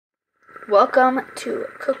Welcome to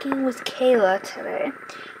Cooking with Kaela today.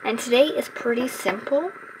 And today is pretty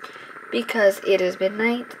simple because it is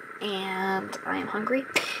midnight and I am hungry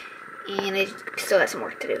and I still have some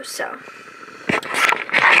work to do, so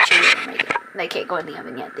I can't go in the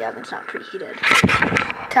oven yet. The oven's not preheated.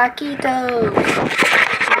 Taquitos!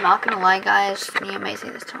 I'm not gonna lie, guys, you may see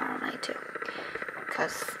this tomorrow night too.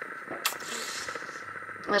 Because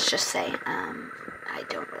let's just say, I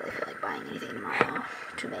don't really feel like buying anything tomorrow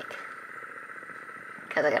to make.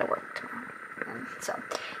 Because I gotta work tomorrow. And so,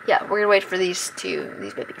 yeah, we're gonna wait for these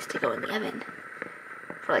babies to go in the oven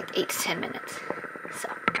for like 8 to 10 minutes. So,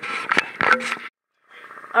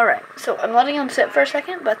 alright, so I'm letting them sit for a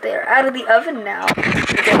second, but they're out of the oven now.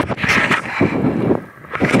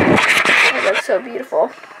 It looks so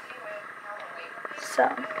beautiful.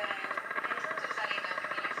 So,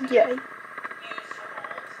 yay.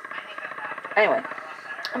 Anyway,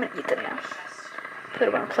 I'm gonna eat them now. Put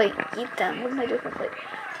them on a plate and eat them. What did I do with my plate?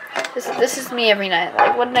 This is me every night.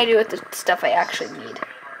 Like, what did I do with the stuff I actually need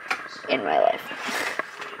in my life?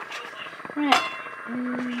 Right.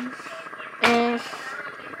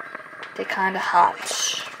 They're kind of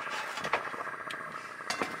hot.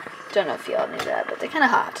 Don't know if y'all knew that, but they're kind of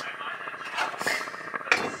hot.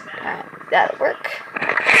 Alright, that'll work.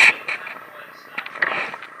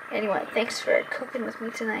 Anyway, thanks for cooking with me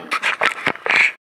tonight.